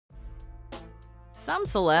Some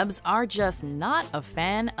celebs are just not a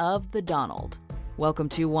fan of the Donald. Welcome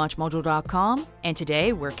to WatchMojo.com, and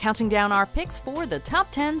today we're counting down our picks for the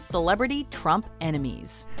top 10 celebrity Trump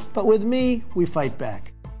enemies. But with me, we fight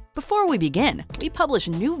back. Before we begin, we publish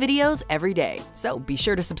new videos every day, so be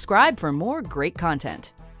sure to subscribe for more great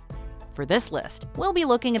content. For this list, we'll be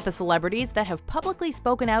looking at the celebrities that have publicly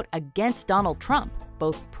spoken out against Donald Trump,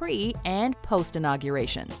 both pre- and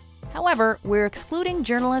post-inauguration. However, we're excluding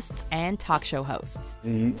journalists and talk show hosts.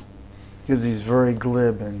 He gives these very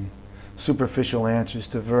glib and superficial answers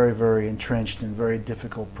to very, very entrenched and very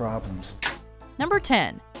difficult problems. Number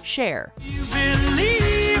 10. Cher. Do you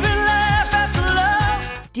believe in life after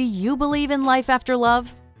love? Do you believe in life after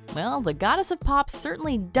love? Well, the goddess of pop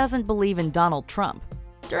certainly doesn't believe in Donald Trump.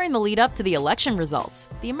 During the lead-up to the election results,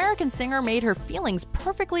 the American singer made her feelings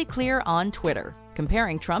perfectly clear on Twitter,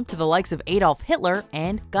 comparing Trump to the likes of Adolf Hitler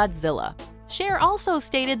and Godzilla. Cher also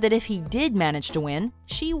stated that if he did manage to win,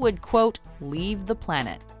 she would, quote, leave the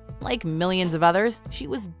planet. Like millions of others, she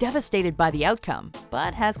was devastated by the outcome,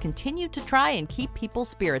 but has continued to try and keep people's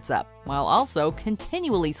spirits up, while also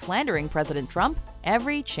continually slandering President Trump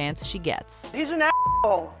every chance she gets. He's an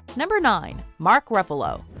asshole. Number 9. Mark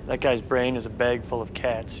Ruffalo. That guy's brain is a bag full of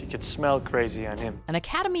cats. You could smell crazy on him. An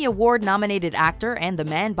Academy Award-nominated actor and the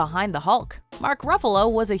man behind the Hulk, Mark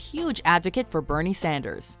Ruffalo was a huge advocate for Bernie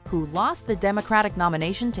Sanders, who lost the Democratic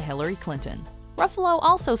nomination to Hillary Clinton. Ruffalo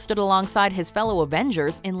also stood alongside his fellow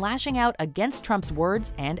Avengers in lashing out against Trump's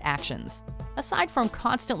words and actions. Aside from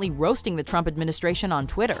constantly roasting the Trump administration on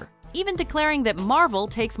Twitter, even declaring that Marvel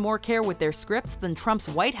takes more care with their scripts than Trump's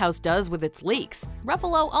White House does with its leaks,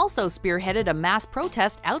 Ruffalo also spearheaded a mass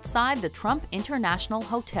protest outside the Trump International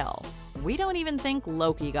Hotel. We don't even think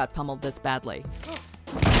Loki got pummeled this badly.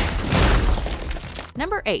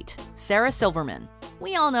 Number 8. Sarah Silverman.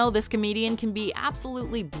 We all know this comedian can be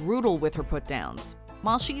absolutely brutal with her put-downs.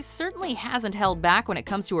 While she certainly hasn't held back when it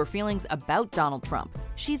comes to her feelings about Donald Trump,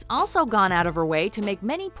 she's also gone out of her way to make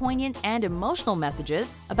many poignant and emotional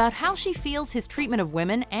messages about how she feels his treatment of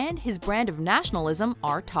women and his brand of nationalism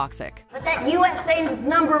are toxic. But that USA's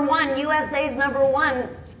number one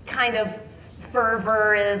kind of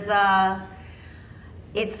fervor is,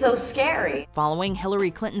 it's so scary. Following Hillary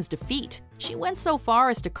Clinton's defeat, she went so far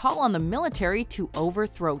as to call on the military to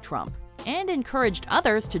overthrow Trump, and encouraged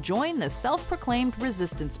others to join the self-proclaimed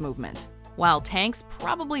resistance movement. While tanks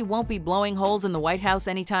probably won't be blowing holes in the White House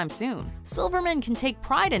anytime soon, Silverman can take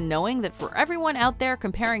pride in knowing that for everyone out there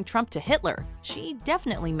comparing Trump to Hitler, she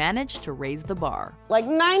definitely managed to raise the bar. Like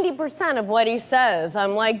 90% of what he says,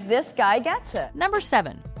 I'm like, this guy gets it. Number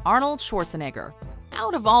 7. Arnold Schwarzenegger.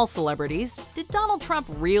 Out of all celebrities, did Donald Trump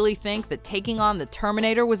really think that taking on the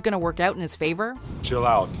Terminator was going to work out in his favor? Chill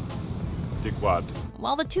out, dickwad.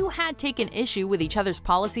 While the two had taken issue with each other's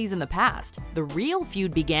policies in the past, the real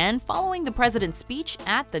feud began following the president's speech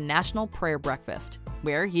at the National Prayer Breakfast,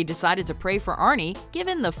 where he decided to pray for Arnie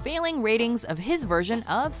given the failing ratings of his version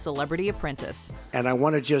of Celebrity Apprentice. And I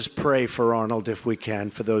want to just pray for Arnold if we can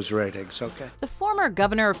for those ratings, okay? The former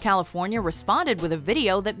governor of California responded with a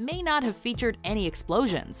video that may not have featured any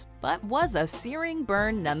explosions, but was a searing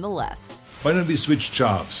burn nonetheless. Why don't we switch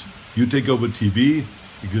jobs? You take over TV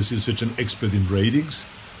because you're such an expert in ratings,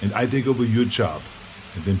 and I take over your job.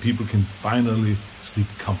 And then people can finally sleep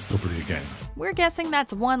comfortably again. We're guessing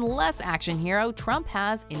that's one less action hero Trump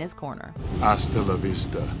has in his corner. Hasta la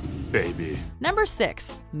vista, baby. Number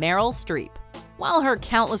 6. Meryl Streep. While her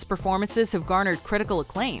countless performances have garnered critical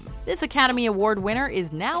acclaim, this Academy Award winner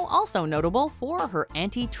is now also notable for her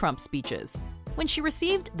anti-Trump speeches. When she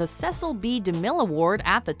received the Cecil B. DeMille Award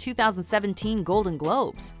at the 2017 Golden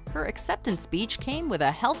Globes, her acceptance speech came with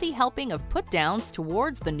a healthy helping of put-downs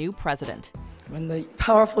towards the new president. When the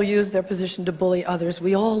powerful use their position to bully others,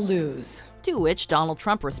 we all lose. To which Donald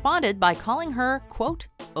Trump responded by calling her, quote,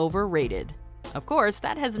 overrated. Of course,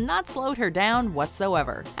 that has not slowed her down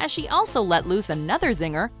whatsoever, as she also let loose another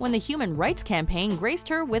zinger when the Human Rights Campaign graced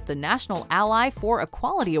her with the National Ally for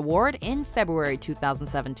Equality Award in February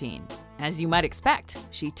 2017. As you might expect,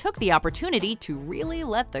 she took the opportunity to really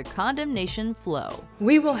let the condemnation flow.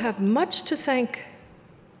 We will have much to thank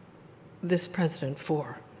this president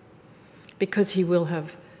for, because he will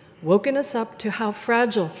have woken us up to how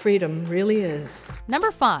fragile freedom really is.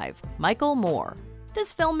 Number 5. Michael Moore.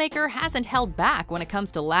 This filmmaker hasn't held back when it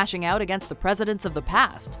comes to lashing out against the presidents of the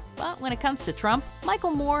past. But when it comes to Trump,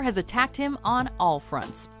 Michael Moore has attacked him on all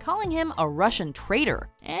fronts, calling him a Russian traitor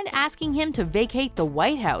and asking him to vacate the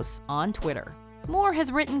White House on Twitter. Moore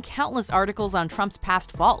has written countless articles on Trump's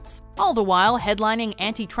past faults, all the while headlining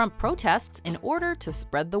anti-Trump protests in order to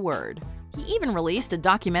spread the word. He even released a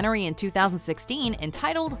documentary in 2016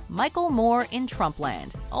 entitled Michael Moore in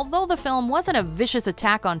Trumpland. Although the film wasn't a vicious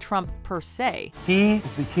attack on Trump per se, He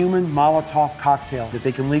is the human Molotov cocktail that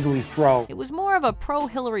they can legally throw. it was more of a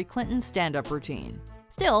pro-Hillary Clinton stand-up routine.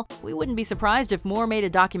 Still, we wouldn't be surprised if Moore made a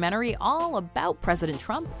documentary all about President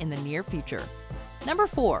Trump in the near future. Number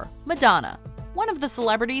 4. Madonna. One of the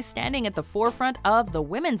celebrities standing at the forefront of the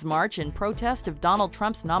Women's March in protest of Donald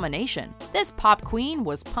Trump's nomination. This pop queen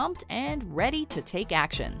was pumped and ready to take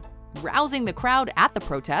action. Rousing the crowd at the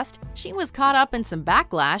protest, she was caught up in some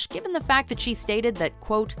backlash given the fact that she stated that,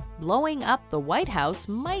 quote, blowing up the White House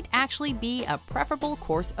might actually be a preferable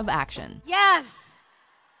course of action. Yes,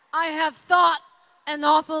 I have thought an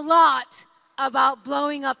awful lot about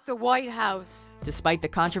blowing up the White House. Despite the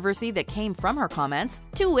controversy that came from her comments,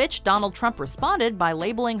 to which Donald Trump responded by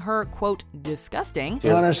labeling her, quote, disgusting.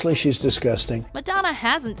 Honestly, she's disgusting. Madonna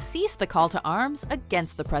hasn't ceased the call to arms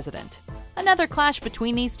against the president. Another clash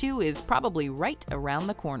between these two is probably right around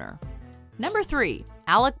the corner. Number 3.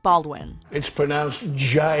 Alec Baldwin. It's pronounced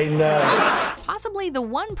Gina. Possibly the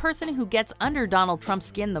one person who gets under Donald Trump's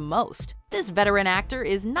skin the most. This veteran actor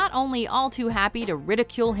is not only all too happy to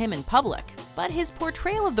ridicule him in public, but his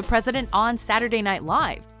portrayal of the president on Saturday Night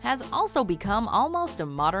Live has also become almost a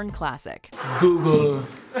modern classic. Google,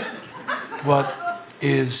 what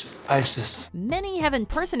is ISIS? Many have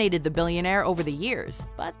impersonated the billionaire over the years,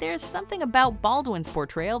 but there's something about Baldwin's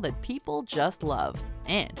portrayal that people just love.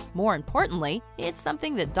 And, more importantly, it's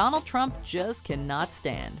something that Donald Trump just cannot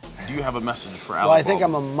stand. Do you have a message for Alec Well, I think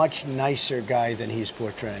Baldwin? I'm a much nicer guy than he's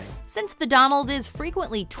portraying. Since the Donald is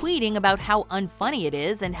frequently tweeting about how unfunny it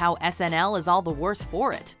is and how SNL is all the worse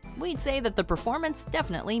for it, we'd say that the performance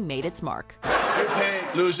definitely made its mark. You're paid,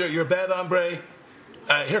 loser. You're a bad hombre.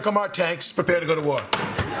 Here come our tanks. Prepare to go to war.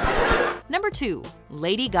 Number 2.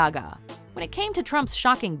 Lady Gaga. When it came to Trump's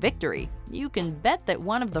shocking victory, you can bet that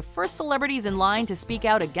one of the first celebrities in line to speak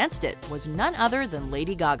out against it was none other than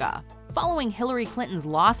Lady Gaga. Following Hillary Clinton's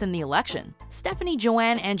loss in the election, Stephanie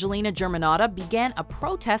Joanne Angelina Germanotta began a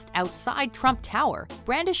protest outside Trump Tower,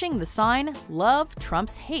 brandishing the sign, Love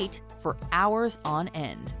Trump's Hate, for hours on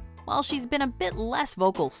end. While she's been a bit less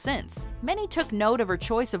vocal since, many took note of her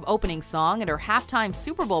choice of opening song at her halftime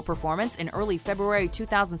Super Bowl performance in early February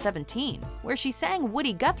 2017, where she sang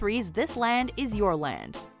Woody Guthrie's This Land Is Your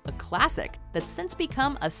Land, a classic that's since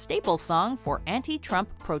become a staple song for anti-Trump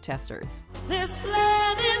protesters. This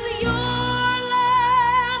land is your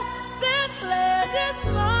land. This land is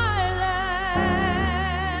my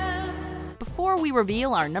land. Before we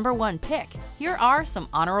reveal our number 1 pick, here are some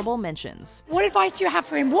honorable mentions. What advice do you have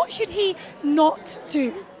for him? What should he not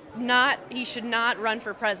do? He should not run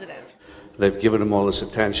for president. They've given him all this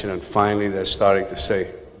attention, and finally they're starting to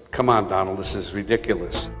say, come on, Donald, this is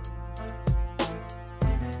ridiculous.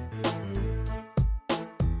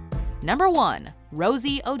 Number 1.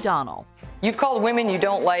 Rosie O'Donnell. You've called women you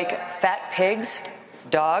don't like fat pigs,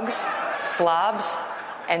 dogs, slobs,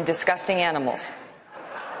 and disgusting animals.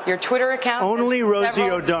 Your Twitter account Only Rosie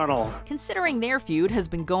O'Donnell. Considering their feud has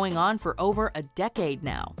been going on for over a decade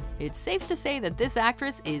now, it's safe to say that this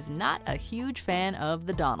actress is not a huge fan of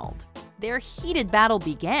the Donald. Their heated battle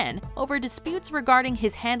began over disputes regarding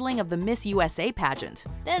his handling of the Miss USA pageant,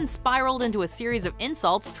 then spiraled into a series of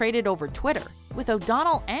insults traded over Twitter, with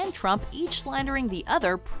O'Donnell and Trump each slandering the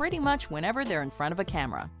other pretty much whenever they're in front of a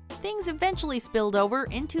camera. Things eventually spilled over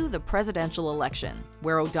into the presidential election,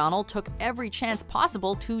 where O'Donnell took every chance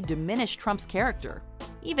possible to diminish Trump's character.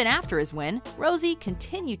 Even after his win, Rosie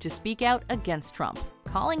continued to speak out against Trump,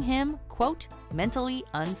 calling him, quote, mentally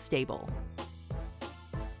unstable.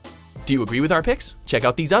 Do you agree with our picks? Check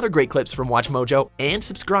out these other great clips from WatchMojo and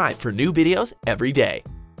subscribe for new videos every day.